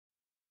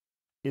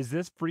Is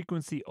this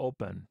frequency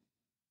open?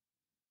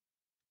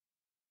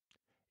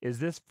 Is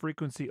this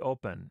frequency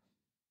open?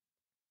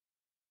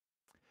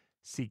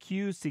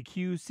 CQ,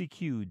 CQ,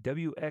 CQ,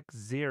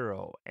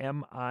 WX0,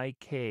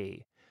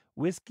 MIK,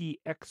 Whiskey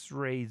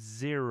X-Ray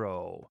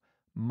 0,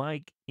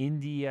 Mike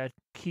India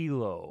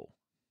Kilo.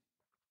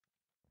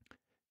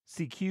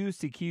 CQ,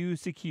 CQ,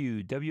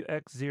 CQ,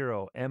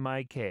 WX0,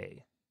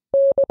 MIK.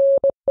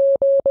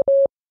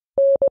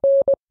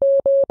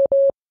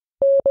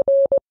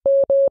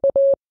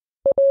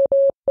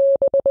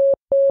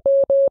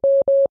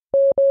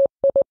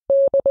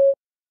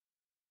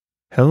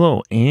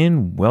 Hello,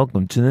 and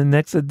welcome to the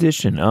next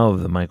edition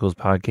of the Michael's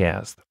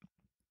Podcast.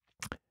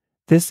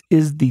 This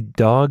is the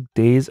Dog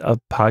Days of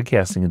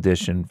Podcasting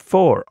edition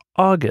for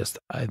August,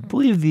 I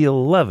believe the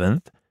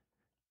 11th.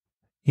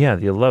 Yeah,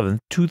 the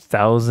 11th,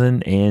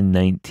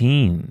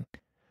 2019.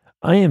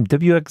 I am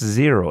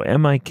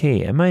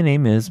WX0MIK, and my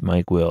name is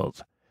Mike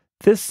Wills.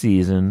 This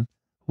season,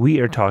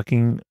 we're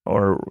talking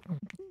about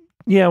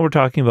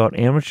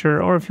amateur,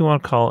 or if you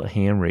want to call it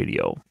ham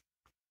radio.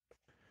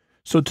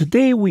 So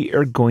today we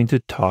are going to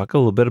talk a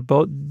little bit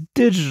about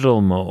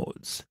digital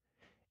modes.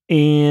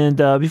 And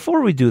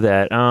before we do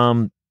that,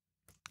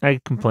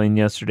 I complained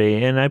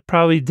yesterday, and I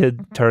probably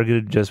did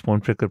target just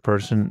one particular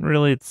person.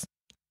 Really, it's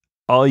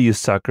all you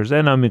suckers,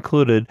 and I'm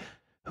included,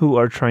 who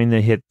are trying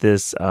to hit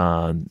this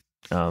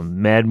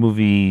Mad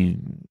Movie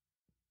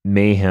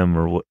Mayhem,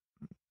 or what?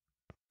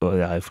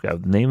 Oh, I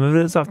forgot the name of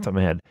it. It's off the top of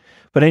my head.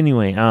 But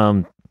anyway,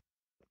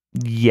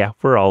 yeah,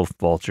 we're all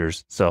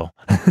vultures. So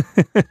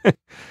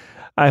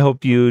I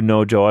hope you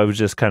know, Joe. I was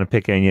just kind of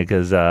picking on you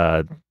because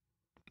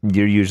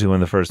you're usually one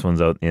of the first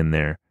ones out in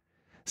there.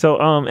 So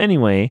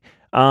anyway,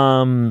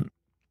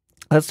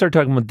 let's start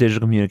talking about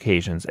digital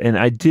communications. And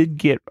I did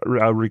get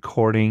a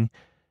recording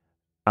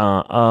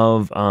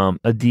of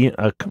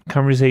a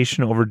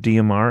conversation over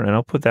DMR, and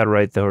I'll put that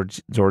right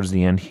towards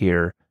the end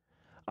here.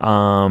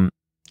 I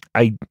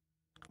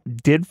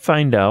did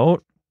find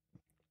out,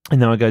 and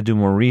now I got to do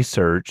more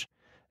research,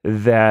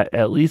 that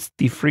at least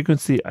the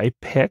frequency I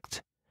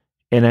picked,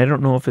 and I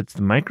don't know if it's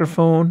the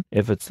microphone,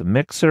 if it's the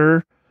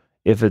mixer,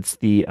 if it's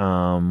the,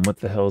 what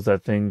the hell is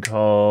that thing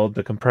called?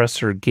 The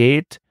compressor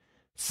gate.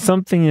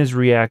 Something is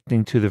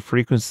reacting to the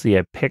frequency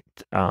I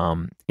picked,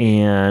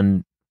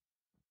 and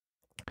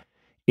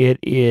it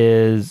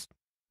is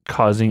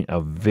causing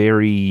a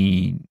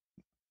very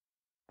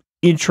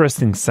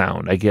interesting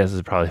sound, I guess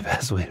is probably the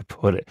best way to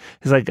put it.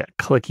 It's like a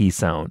clicky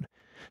sound.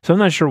 So I'm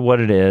not sure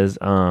what it is.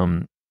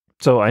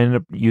 So I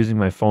ended up using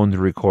my phone to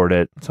record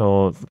it.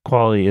 So the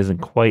quality isn't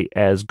quite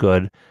as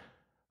good.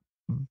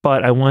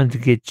 But I wanted to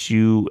get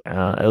you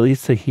at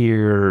least to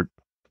hear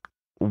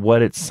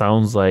what it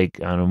sounds like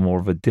on a more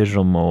of a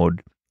digital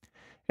mode.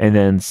 And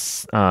then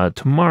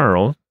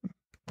tomorrow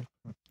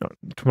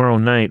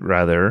night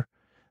rather,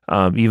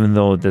 even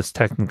though this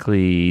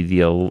technically the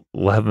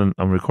 11th,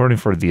 I'm recording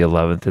for the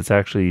 11th, it's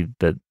actually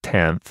the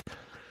 10th.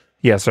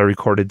 Yes, I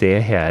record a day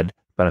ahead,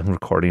 but I'm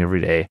recording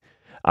every day.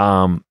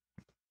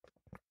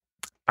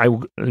 I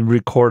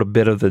record a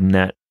bit of the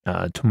net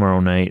tomorrow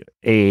night,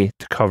 to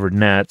cover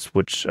nets,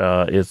 which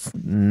is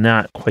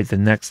not quite the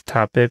next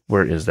topic.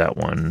 Where is that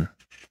one?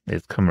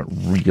 It's coming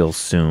real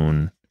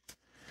soon.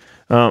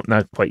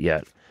 Not quite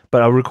yet,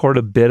 but I'll record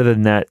a bit of the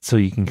net so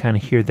you can kind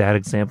of hear that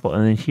example,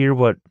 and then hear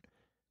what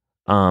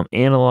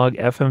analog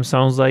FM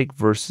sounds like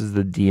versus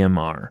the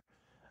DMR.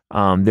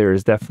 There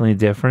is definitely a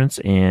difference,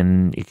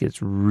 and it gets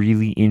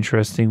really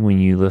interesting when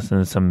you listen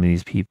to some of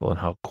these people and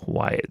how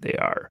quiet they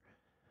are.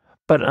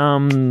 But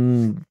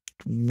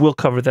we'll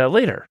cover that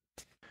later.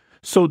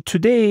 So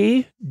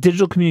today,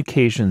 digital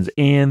communications,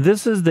 and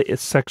this is the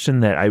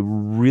section that I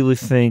really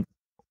think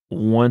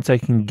once I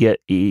can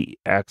get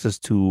access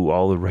to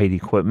all the right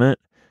equipment,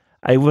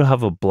 I will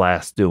have a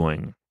blast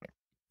doing.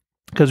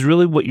 Because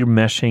really what you're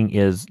meshing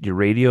is your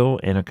radio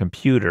and a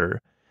computer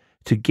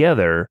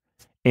together,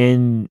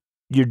 and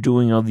you're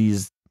doing all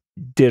these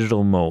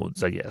digital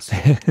modes, I guess,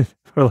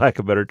 for lack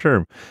of a better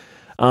term.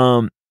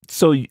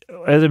 So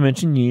as I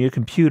mentioned, you need a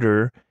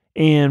computer,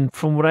 and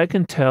from what I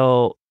can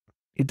tell,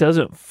 it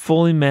doesn't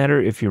fully matter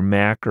if you're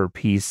Mac or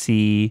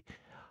PC.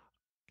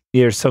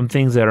 There's some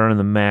things that are on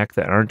the Mac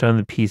that aren't on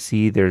the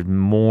PC. There's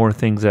more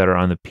things that are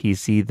on the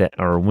PC that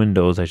are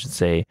Windows, I should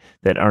say,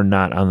 that are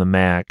not on the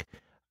Mac.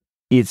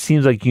 It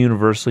seems like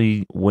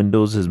universally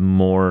Windows is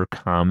more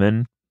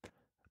common,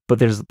 but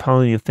there's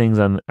plenty of things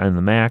on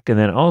the Mac, and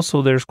then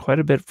also there's quite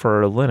a bit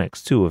for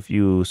Linux too, if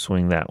you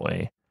swing that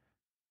way.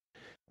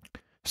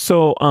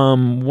 So,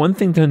 one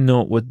thing to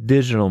note with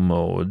digital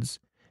modes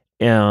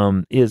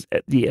is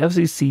the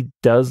FCC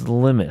does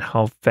limit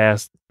how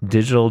fast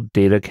digital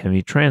data can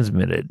be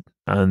transmitted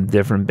on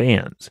different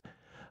bands.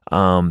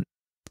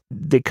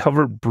 They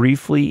cover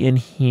briefly in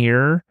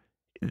here.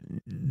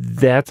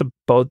 That's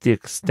about the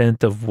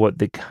extent of what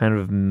they kind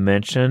of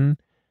mention.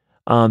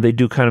 They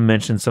do kind of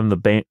mention some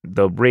of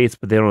the rates,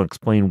 but they don't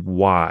explain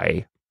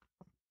why.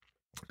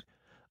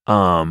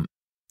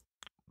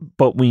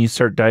 But when you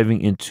start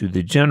diving into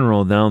the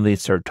general, now they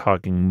start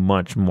talking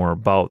much more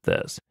about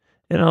this.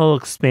 and I'll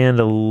expand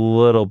a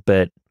little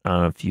bit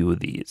on a few of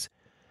these.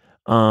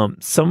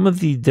 Some of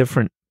the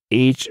different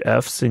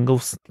HF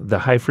singles, the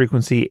high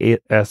frequency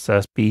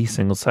SSB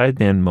single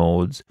sideband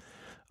modes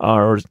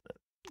are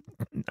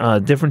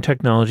different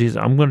technologies.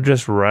 I'm going to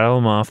just rattle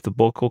them off. The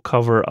book will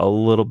cover a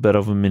little bit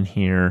of them in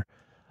here.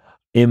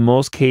 In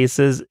most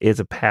cases, it's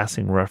a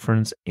passing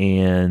reference,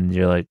 and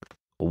you're like,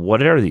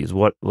 "What are these?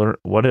 What is?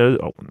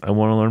 Oh, I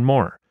want to learn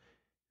more."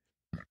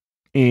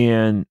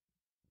 And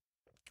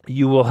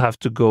you will have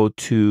to go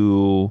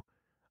to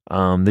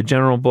the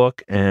general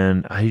book,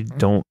 and I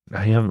don't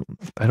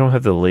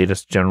have the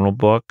latest general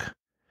book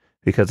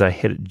because I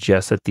hit it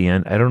just at the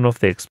end. I don't know if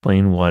they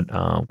explain what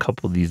a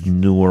couple of these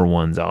newer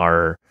ones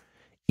are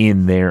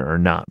in there or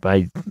not, but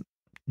I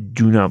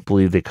do not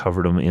believe they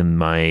covered them in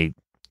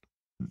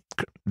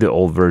the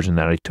old version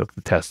that I took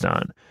the test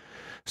on.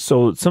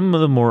 So some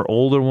of the more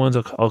older ones,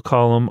 I'll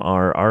call them,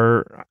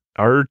 are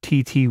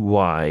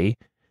RTTY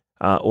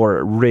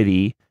or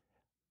RTTY,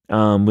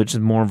 which is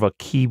more of a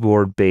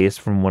keyboard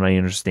based from what I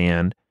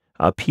understand.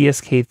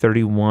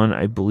 PSK31,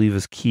 I believe,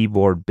 is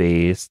keyboard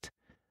based.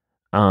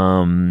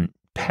 Packdoor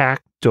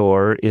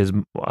is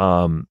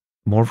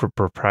more for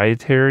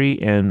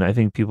proprietary, and I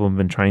think people have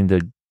been trying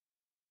to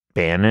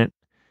ban it.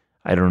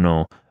 I don't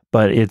know,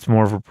 but it's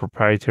more of a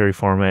proprietary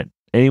format.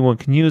 Anyone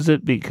can use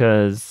it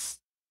because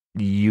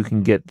you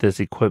can get this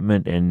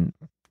equipment and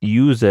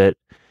use it,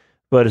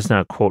 but it's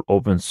not, quote,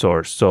 open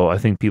source. So I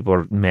think people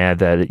are mad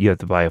that you have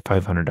to buy a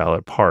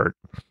 $500 part,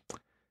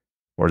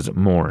 or is it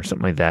more,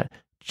 something like that,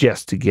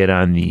 just to get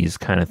on these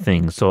kind of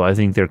things. So I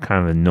think they're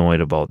kind of annoyed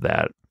about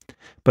that.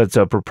 But it's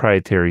a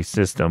proprietary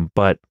system,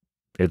 but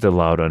it's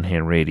allowed on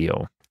hand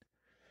radio.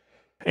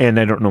 And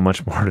I don't know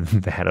much more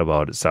than that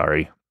about it,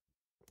 sorry.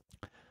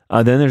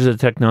 Then there's a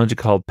technology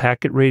called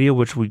packet radio,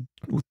 which we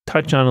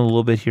touch on a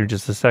little bit here in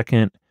just a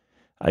second.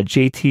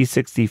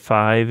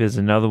 JT65 is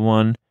another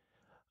one.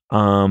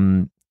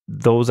 Most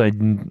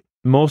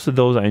of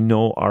those I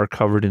know are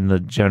covered in the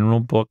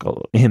general book,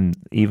 in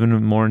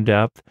even more in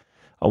depth.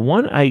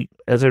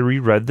 As I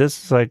reread this,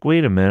 it's like,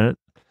 wait a minute,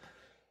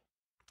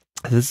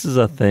 this is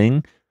a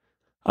thing.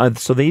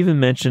 So they even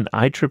mentioned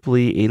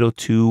IEEE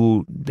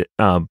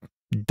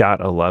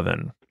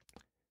 802.11.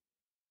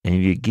 And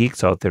if you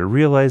geeks out there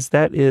realize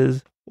that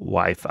is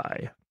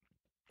Wi-Fi.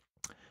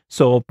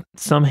 So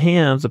some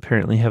hams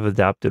apparently have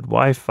adopted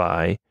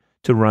Wi-Fi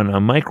to run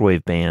on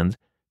microwave bands.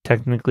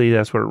 Technically,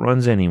 that's where it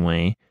runs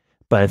anyway.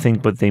 But I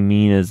think what they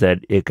mean is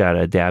that it got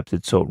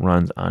adapted so it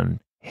runs on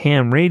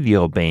ham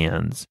radio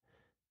bands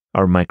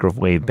or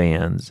microwave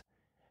bands.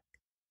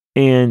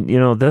 And,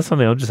 that's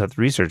something I'll just have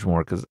to research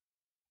more because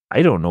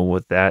I don't know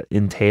what that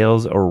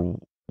entails or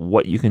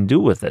what you can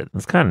do with it.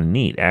 It's kind of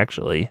neat,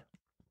 actually.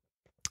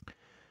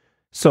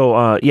 So,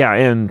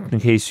 and in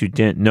case you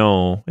didn't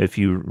know, if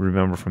you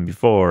remember from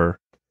before,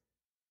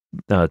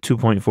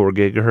 2.4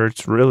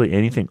 gigahertz, really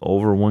anything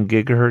over 1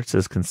 gigahertz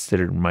is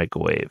considered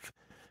microwave.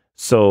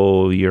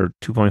 So your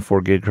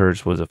 2.4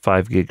 gigahertz was a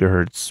 5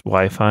 gigahertz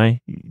Wi-Fi.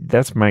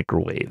 That's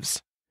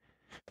microwaves.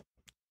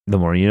 The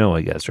more you know,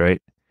 I guess,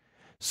 right?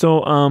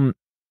 So,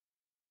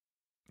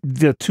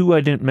 the two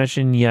I didn't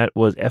mention yet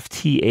was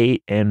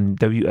FT8 and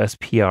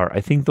WSPR.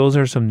 I think those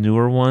are some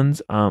newer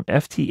ones.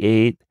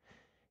 FT8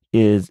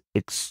 is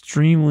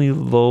extremely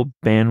low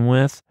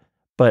bandwidth,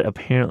 but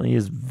apparently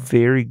is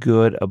very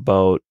good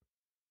about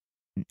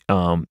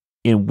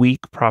in weak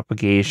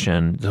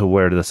propagation, to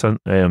where the sun,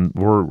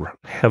 we're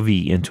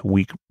heavy into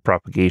weak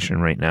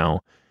propagation right now.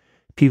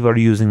 People are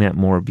using that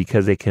more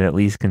because they can at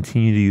least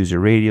continue to use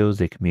their radios.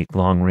 They can make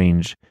long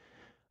range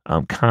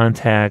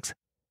contacts.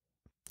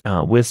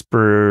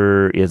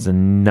 Whisper is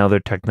another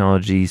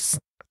technology.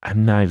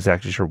 I'm not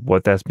exactly sure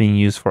what that's being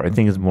used for. I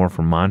think it's more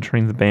for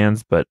monitoring the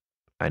bands, but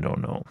I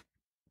don't know.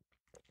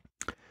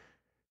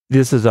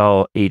 This is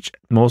all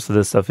most of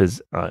this stuff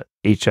is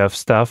HF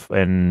stuff,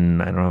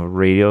 and I don't have a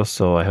radio,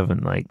 so I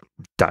haven't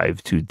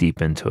dived too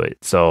deep into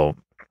it. So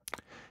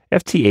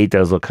FT8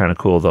 does look kind of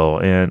cool though,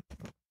 and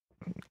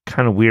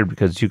kind of weird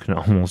because you can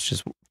almost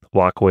just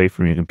walk away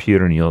from your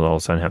computer and you'll all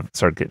of a sudden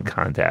start getting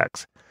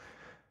contacts.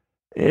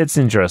 It's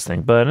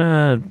interesting,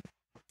 but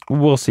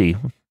we'll see.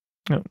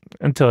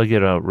 Until I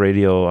get a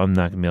radio, I'm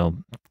not gonna be able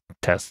to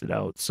test it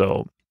out.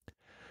 So,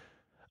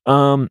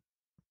 then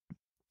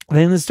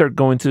they start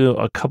going to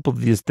a couple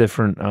of these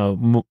different,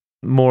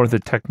 more the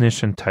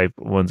technician type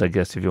ones, I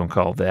guess, if you want to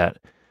call it that.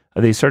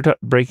 They start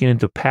breaking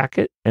into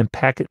packet and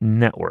packet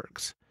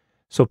networks.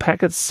 So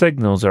packet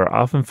signals are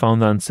often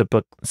found on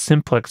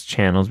simplex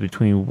channels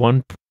between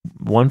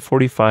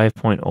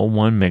 145.01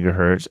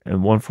 megahertz and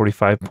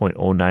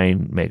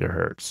 145.09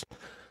 megahertz.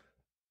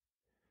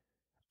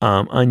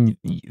 On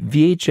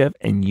VHF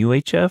and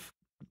UHF,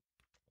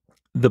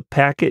 the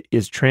packet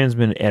is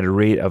transmitted at a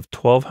rate of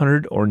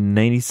 1200 or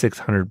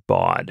 9600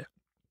 baud.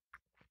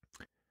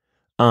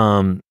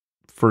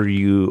 For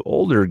you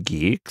older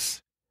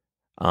geeks,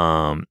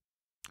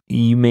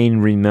 you may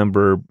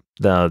remember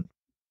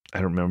I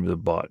don't remember the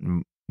baud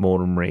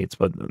modem rates,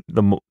 but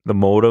the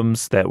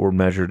modems that were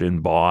measured in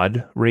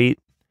baud rate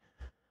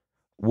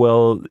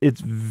Well,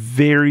 it's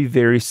very,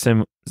 very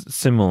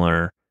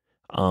similar.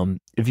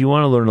 If you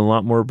want to learn a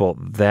lot more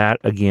about that,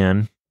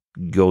 again,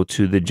 go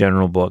to the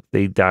general book.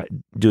 They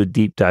do a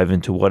deep dive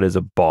into what is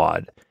a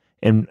baud.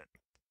 And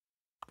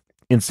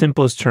in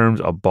simplest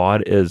terms, a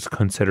baud is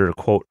considered,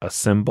 quote, a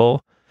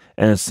symbol.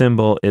 And a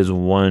symbol is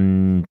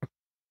one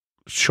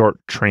short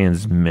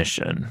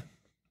transmission,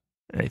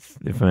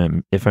 if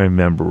I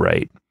remember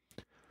right.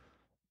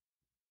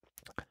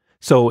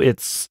 So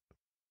it's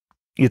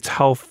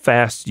how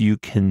fast you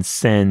can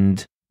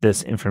send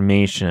this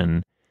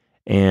information,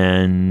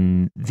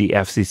 and the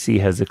FCC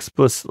has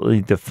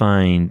explicitly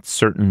defined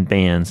certain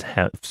bands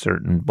have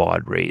certain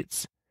baud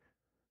rates.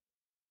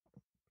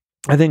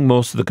 I think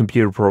most of the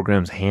computer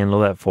programs handle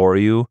that for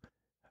you,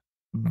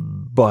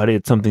 but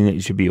it's something that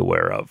you should be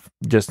aware of,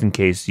 just in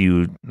case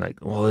you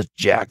well, let's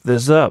jack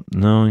this up.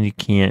 No, you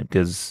can't,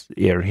 because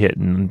you're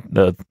hitting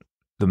the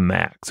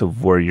max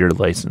of where you're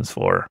licensed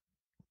for.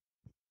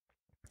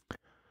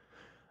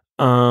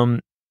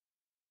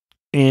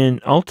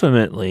 And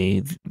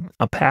ultimately,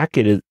 a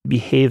packet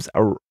behaves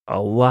a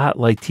lot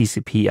like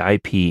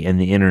TCP/IP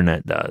and the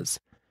internet does,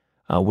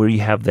 where you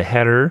have the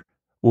header,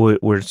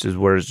 which is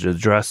where it's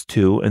addressed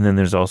to, and then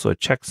there's also a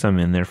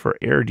checksum in there for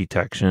error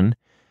detection,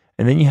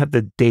 and then you have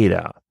the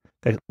data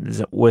that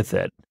is with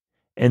it.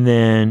 And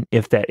then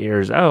if that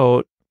errors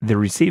out, the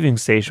receiving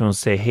station will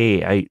say,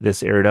 hey,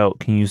 this errored out.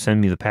 Can you send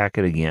me the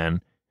packet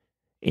again?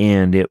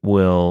 And it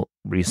will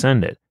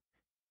resend it.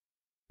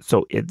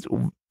 So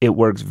it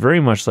works very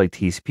much like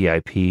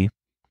TCP/IP.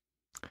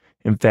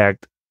 In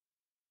fact,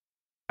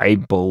 I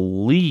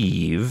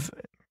believe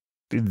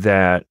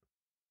that,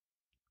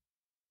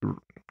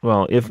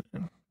 well, if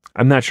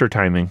I'm not sure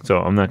timing, so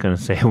I'm not going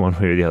to say one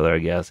way or the other, I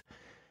guess.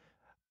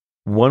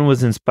 One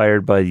was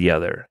inspired by the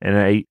other, and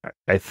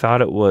I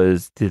thought it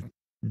was the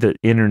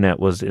internet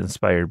was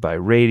inspired by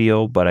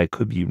radio, but I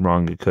could be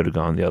wrong. It could have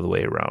gone the other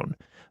way around.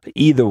 But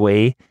either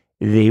way,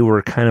 they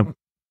were kind of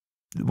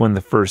one of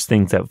the first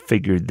things that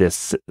figured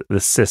the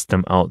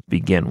system out to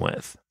begin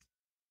with.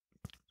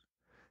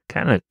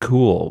 Kind of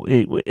cool,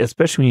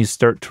 especially when you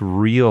start to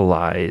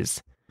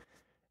realize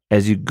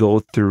as you go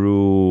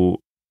through,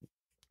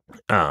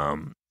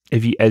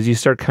 as you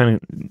start kind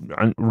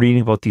of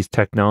reading about these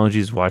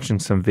technologies, watching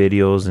some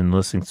videos and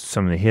listening to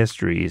some of the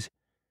histories,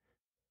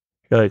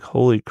 you're like,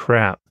 holy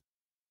crap,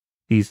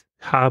 these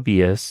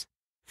hobbyists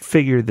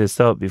figured this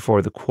out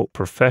before the quote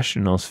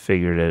professionals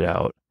figured it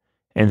out.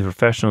 And the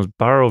professionals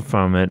borrowed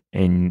from it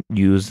and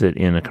used it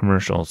in a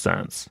commercial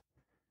sense.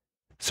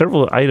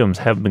 Several items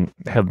have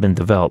been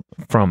developed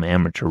from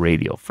amateur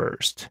radio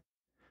first.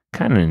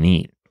 Kind of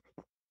neat.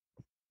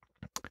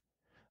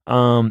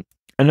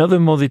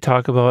 Another mode they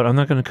talk about, I'm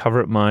not going to cover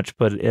it much,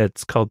 but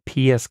it's called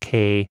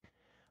PSK.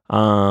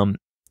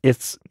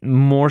 It's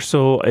more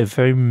so, if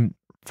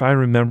I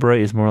remember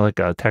right, it's more like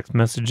a text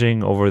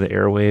messaging over the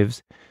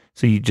airwaves.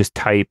 So you just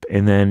type,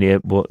 and then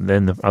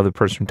then the other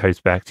person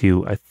types back to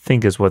you, I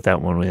think is what that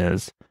one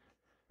is.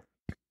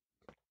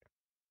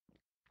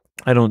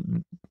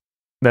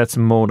 That's a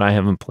mode I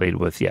haven't played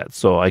with yet,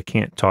 so I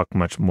can't talk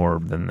much more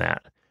than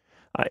that.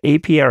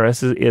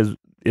 APRS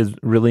is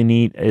really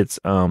neat. It's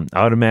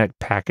automatic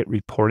packet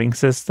reporting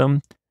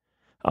system.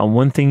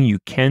 One thing you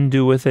can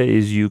do with it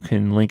is you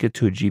can link it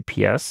to a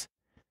GPS.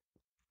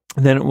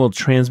 Then it will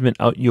transmit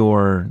out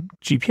your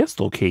GPS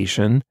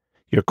location,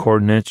 your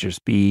coordinates, your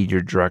speed,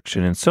 your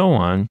direction, and so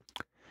on.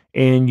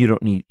 And you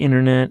don't need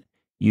internet.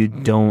 You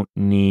don't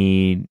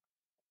need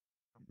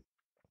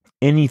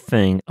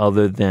anything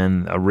other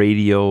than a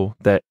radio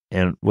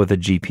and with a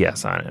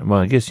GPS on it. Well,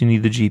 I guess you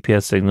need the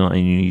GPS signal, and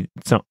you need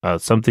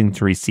something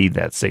to receive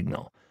that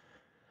signal.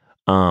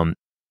 I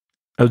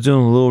was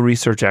doing a little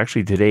research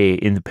actually today,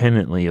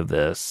 independently of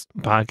this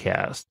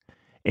podcast,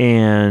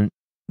 and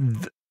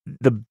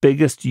the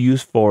biggest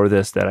use for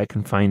this that I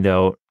can find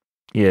out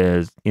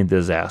is in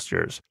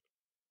disasters.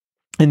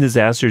 In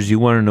disasters, you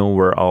want to know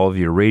where all of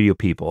your radio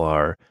people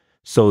are,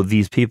 so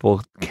these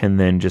people can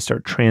then just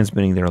start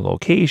transmitting their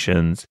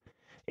locations.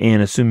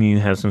 And assuming you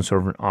have some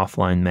sort of an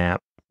offline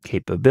map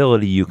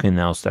capability, you can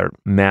now start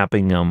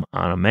mapping them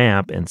on a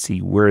map and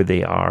see where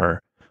they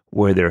are,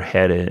 where they're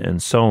headed,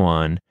 and so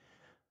on.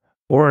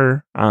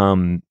 Or,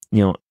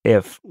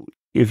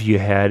 if you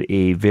had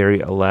a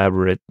very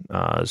elaborate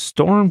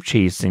storm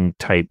chasing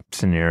type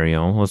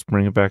scenario, let's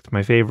bring it back to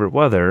my favorite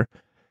weather,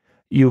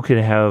 you could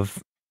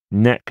have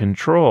net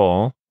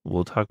control.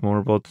 We'll talk more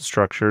about the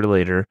structure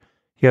later.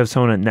 You have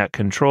someone at net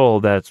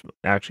control that's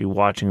actually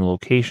watching the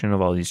location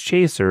of all these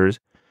chasers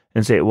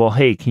and say, well,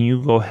 hey, can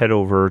you go head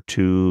over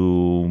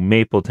to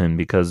Mapleton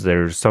because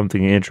there's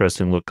something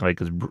interesting look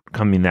like is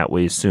coming that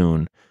way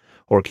soon?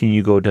 Or can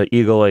you go to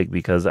Eagle Lake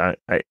because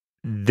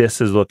this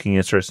is looking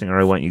interesting, or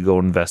I want you to go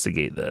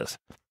investigate this.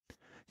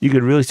 You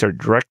could really start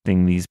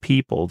directing these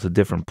people to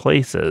different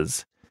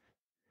places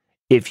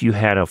if you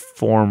had a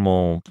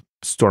formal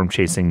storm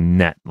chasing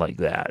net like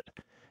that.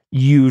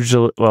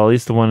 Usually, well, at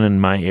least the one in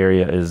my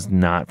area is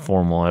not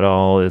formal at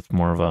all. It's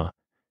more of a,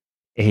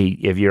 hey,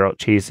 if you're out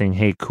chasing,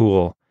 hey,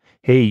 cool.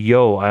 hey,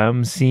 yo,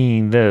 I'm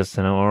seeing this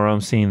or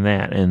I'm seeing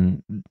that.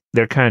 And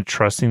they're kind of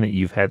trusting that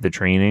you've had the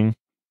training.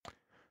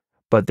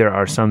 But there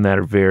are some that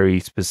are very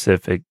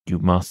specific. You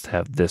must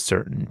have this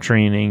certain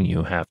training.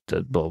 You have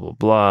to blah, blah,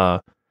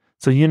 blah.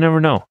 So you never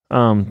know.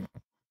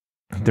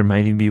 There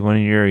might even be one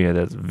in your area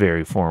that's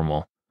very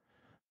formal.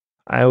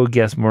 I would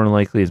guess more than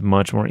likely is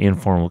much more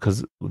informal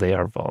because they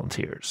are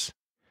volunteers.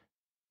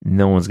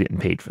 No one's getting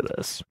paid for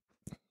this.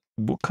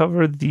 We'll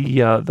cover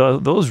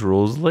those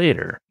rules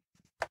later.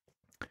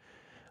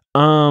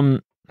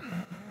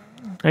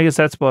 I guess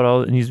that's about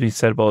all that needs to be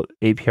said about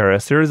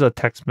APRS. There is a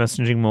text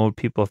messaging mode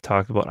people have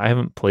talked about. I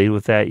haven't played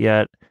with that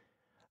yet.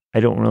 I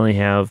don't really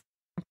have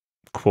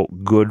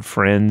quote good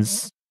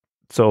friends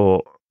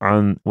so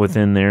on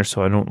within there,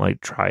 so I don't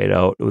like try it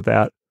out with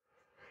that.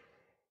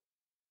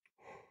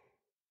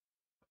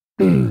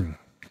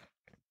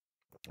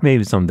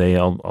 Maybe someday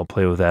I'll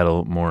play with that a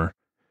little more.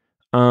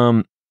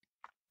 And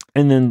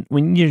then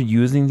when you're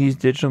using these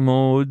digital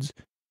modes,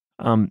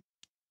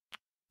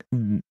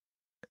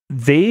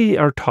 they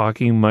are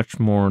talking much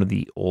more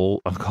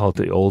I'll call it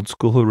the old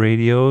school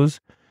radios,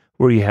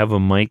 where you have a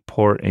mic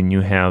port and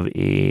you have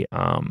a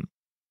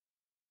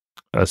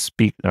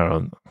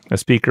speaker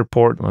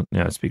port,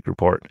 a speaker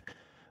port.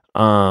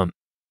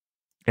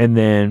 And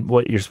then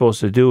what you're supposed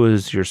to do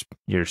is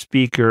your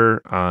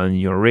speaker on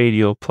your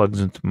radio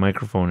plugs into the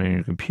microphone in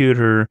your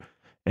computer,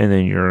 and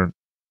then your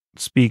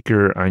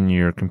speaker on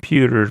your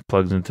computer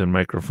plugs into the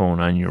microphone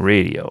on your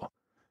radio.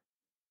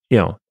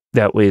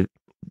 That way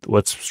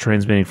what's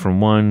transmitting from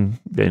one,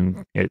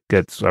 then it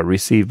gets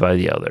received by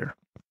the other.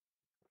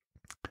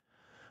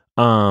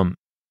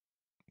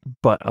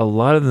 But a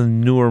lot of the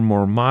newer,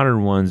 more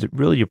modern ones,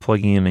 really you're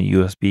plugging in a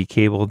USB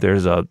cable.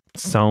 There's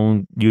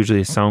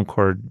usually a sound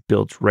card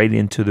built right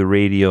into the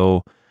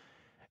radio,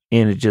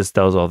 and it just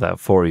does all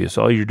that for you.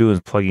 So all you're doing is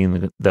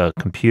plugging the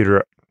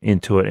computer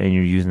into it, and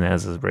you're using that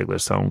as a regular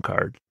sound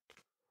card.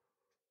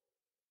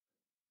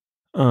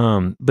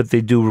 But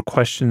they do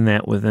question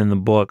that within the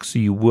book, so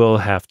you will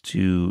have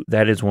to.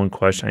 That is one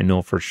question I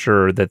know for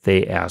sure that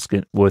they ask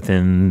it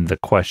within the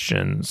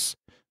questions,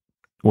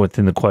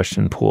 within the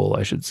question pool,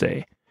 I should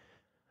say.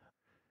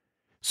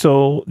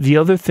 So the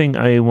other thing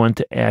I want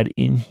to add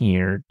in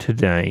here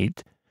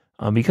tonight,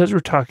 because we're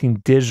talking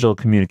digital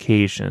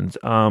communications,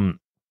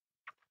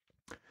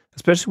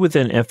 especially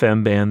within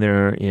FM band,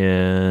 there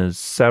is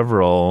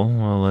several.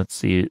 Well, let's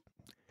see.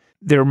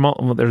 There's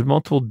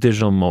multiple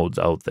digital modes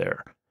out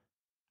there.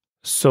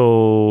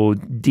 So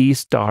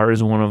D-Star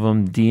is one of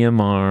them,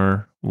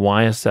 DMR,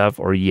 YSF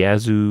or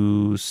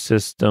Yazoo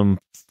System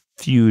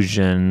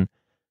Fusion,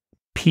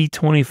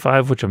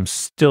 P25, which I'm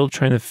still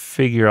trying to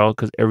figure out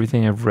because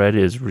everything I've read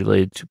is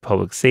related to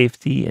public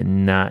safety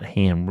and not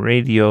ham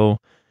radio,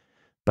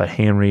 but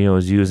ham radio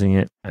is using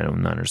it.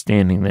 I'm not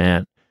understanding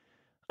that.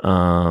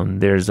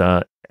 There's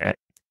a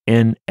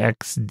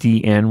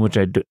NXDN, which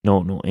I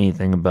don't know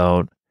anything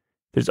about.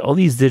 There's all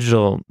these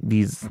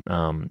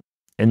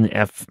in the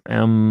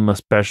FM,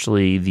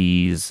 especially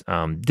these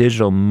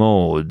digital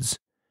modes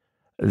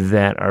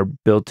that are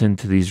built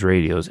into these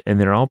radios, and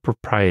they're all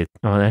proprietary.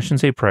 I shouldn't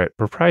say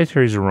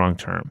proprietary is the wrong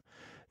term.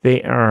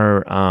 They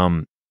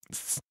are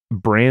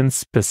brand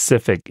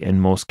specific in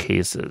most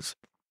cases.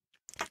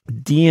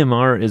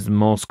 DMR is the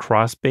most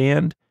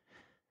cross-band,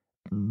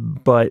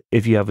 but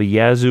if you have a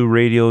Yazoo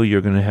radio,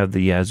 you're going to have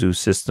the Yazoo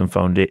System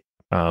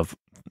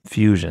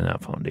Fusion,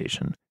 not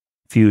Foundation,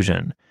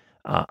 Fusion.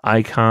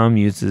 ICOM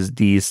uses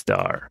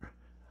D-Star.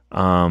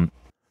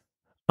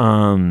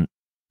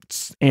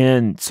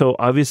 And so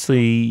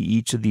obviously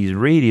each of these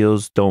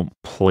radios don't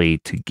play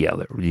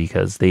together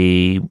because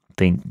they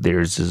think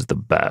theirs is the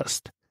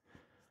best.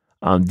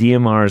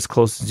 DMR is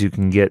close as you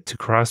can get to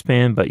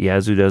crossband, but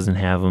Yazoo doesn't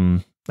have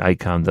them.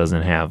 ICOM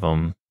doesn't have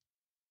them.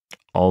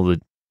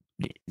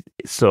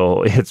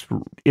 So it's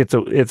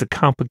a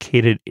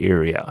complicated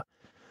area.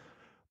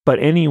 But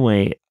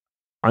anyway,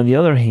 on the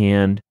other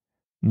hand,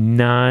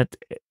 not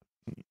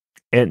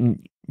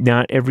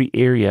every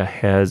area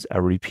has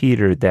a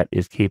repeater that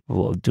is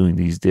capable of doing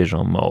these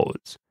digital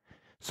modes.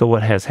 So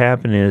what has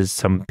happened is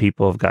some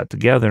people have got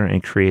together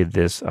and created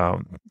this a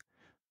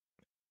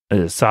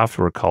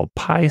software called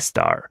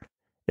Pi-Star.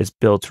 It's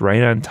built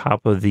right on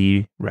top of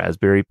the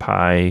Raspberry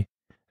Pi,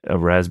 a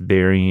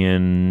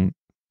Raspberry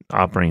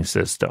operating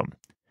system.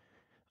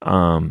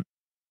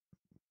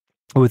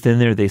 Within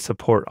there, they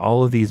support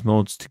all of these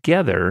modes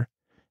together.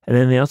 And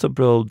then they also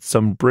build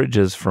some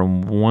bridges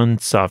from one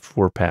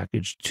software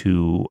package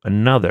to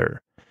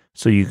another.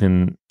 So you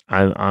can,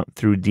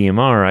 through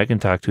DMR, I can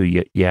talk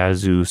to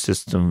Yazoo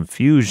System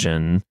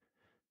Fusion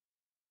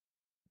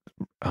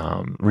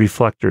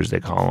reflectors, they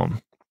call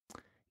them.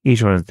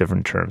 Each one has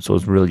different terms, so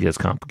it really gets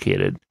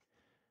complicated.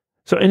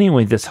 So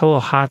anyway, this whole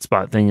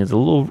hotspot thing is a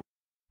little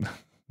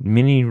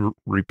mini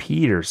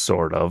repeater,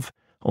 sort of,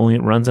 only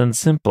it runs on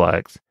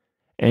simplex.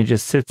 And it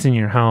just sits in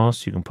your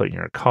house. You can put it in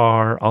your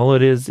car. All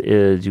it is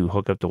you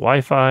hook up to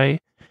Wi-Fi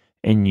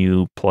and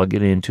you plug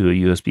it into a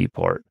USB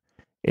port.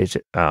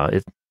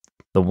 The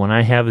one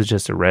I have is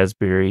just a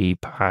Raspberry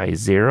Pi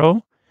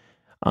Zero.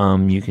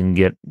 You can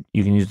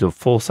use the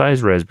full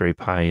size Raspberry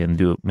Pi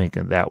and make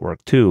that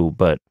work too.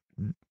 But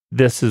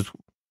this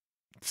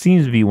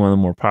seems to be one of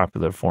the more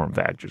popular form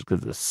factors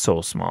because it's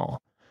so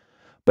small.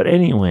 But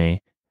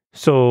anyway,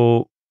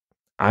 so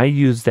I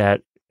use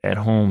that at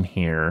home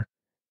here,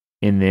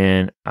 and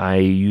then I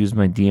use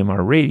my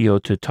DMR radio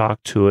to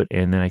talk to it,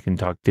 and then I can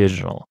talk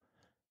digital.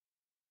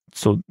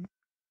 So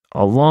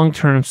a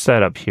long-term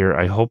setup here.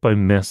 I hope I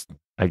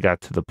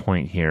got to the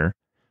point here.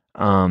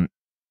 So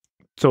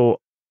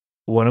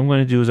what I'm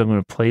going to do is I'm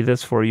going to play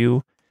this for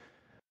you.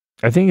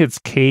 I think it's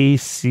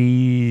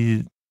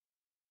KC5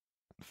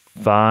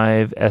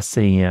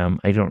 SAM.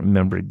 I don't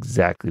remember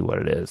exactly what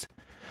it is.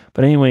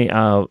 But anyway,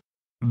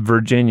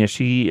 Virginia,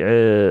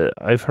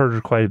 I've heard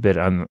her quite a bit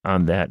on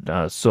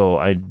that, so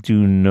I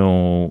do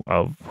know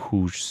of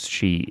who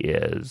she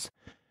is.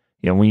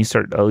 When you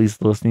start at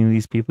least listening to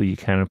these people, you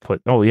kind of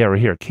put, oh yeah, right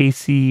here,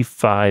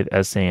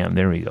 KC5SAM.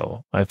 There we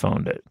go. I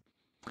found it.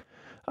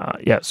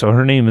 So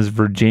her name is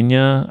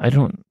Virginia.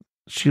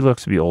 She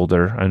looks to be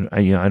older.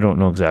 I don't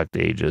know exact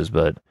ages,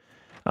 but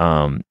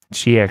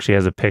she actually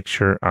has a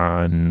picture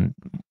on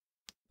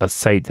a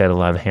site that a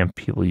lot of ham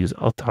people use.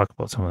 I'll talk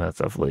about some of that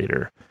stuff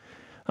later.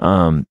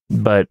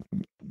 But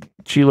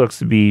she looks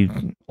to be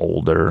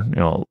older,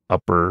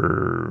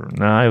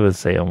 I would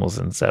say almost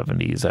in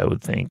 70s, I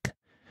would think.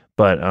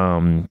 But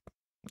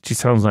she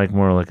sounds like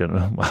more like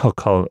I'll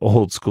call it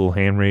old school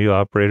ham radio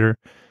operator.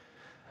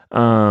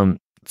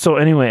 So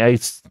anyway,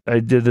 I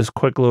did this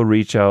quick little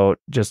reach out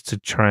just to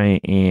try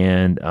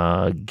and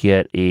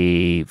get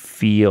a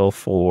feel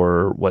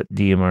for what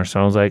DMR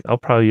sounds like. I'll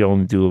probably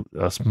only do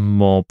a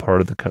small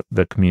part of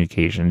the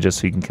communication just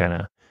so you can kind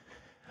of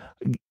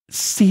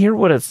hear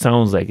what it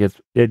sounds like.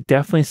 It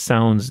definitely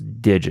sounds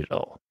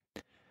digital.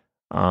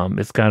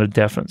 It's got a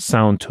definite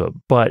sound to it,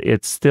 but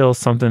it's still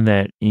something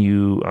that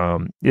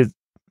is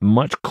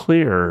much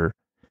clearer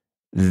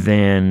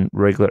than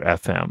regular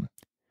FM.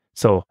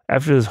 So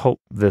after this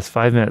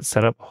 5-minute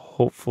setup,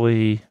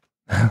 hopefully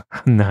I'm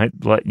not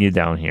letting you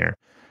down here.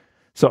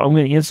 So I'm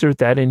going to insert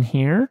that in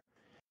here.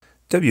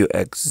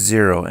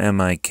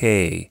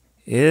 WX0MIK.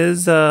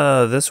 Is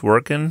this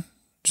working?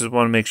 Just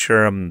want to make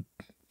sure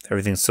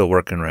everything's still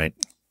working right.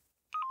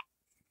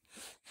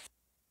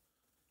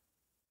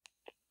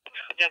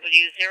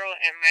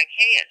 W0MIK,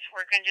 it's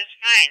working just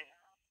fine.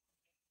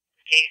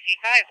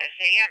 KC5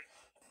 SAM.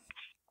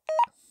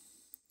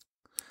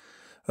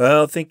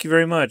 Well, thank you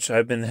very much.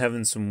 I've been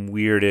having some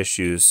weird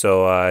issues,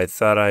 so I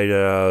thought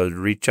I'd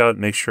reach out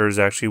and make sure it's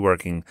actually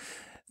working.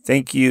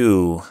 Thank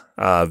you.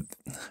 I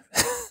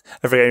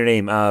forgot your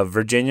name.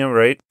 Virginia,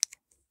 right?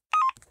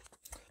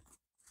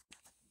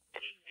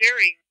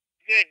 Very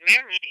good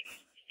memory.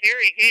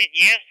 Very good.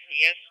 Yes,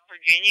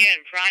 Virginia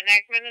and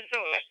Frontenac,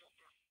 Minnesota.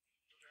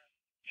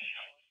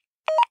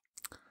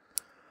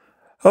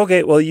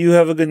 Okay, well, you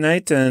have a good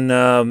night, and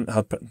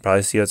I'll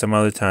probably see you at some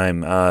other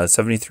time.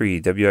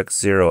 73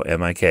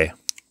 WX0MIK.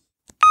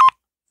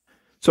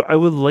 So I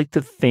would like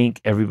to thank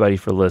everybody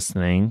for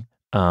listening.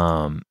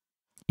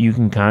 You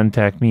can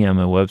contact me on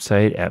my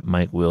website at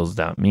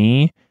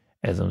mikewills.me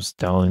as I'm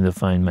stalling to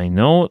find my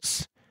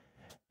notes.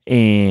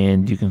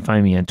 And you can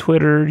find me on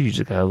Twitter. You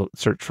just gotta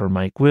search for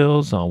Mike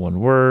Wills, all one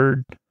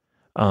word.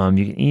 You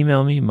can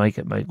email me,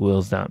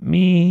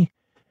 mike@mikewills.me.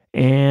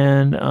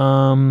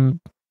 And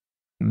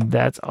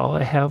that's all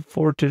I have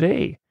for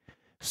today.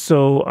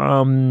 So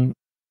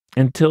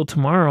until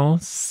tomorrow,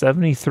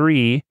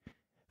 73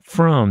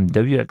 from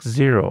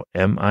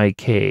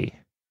WX0MIK.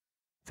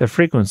 The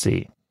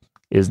frequency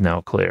is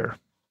now clear.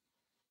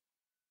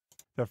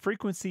 The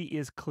frequency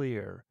is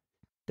clear.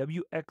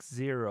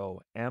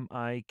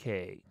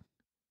 WX0MIK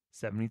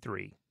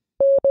 73.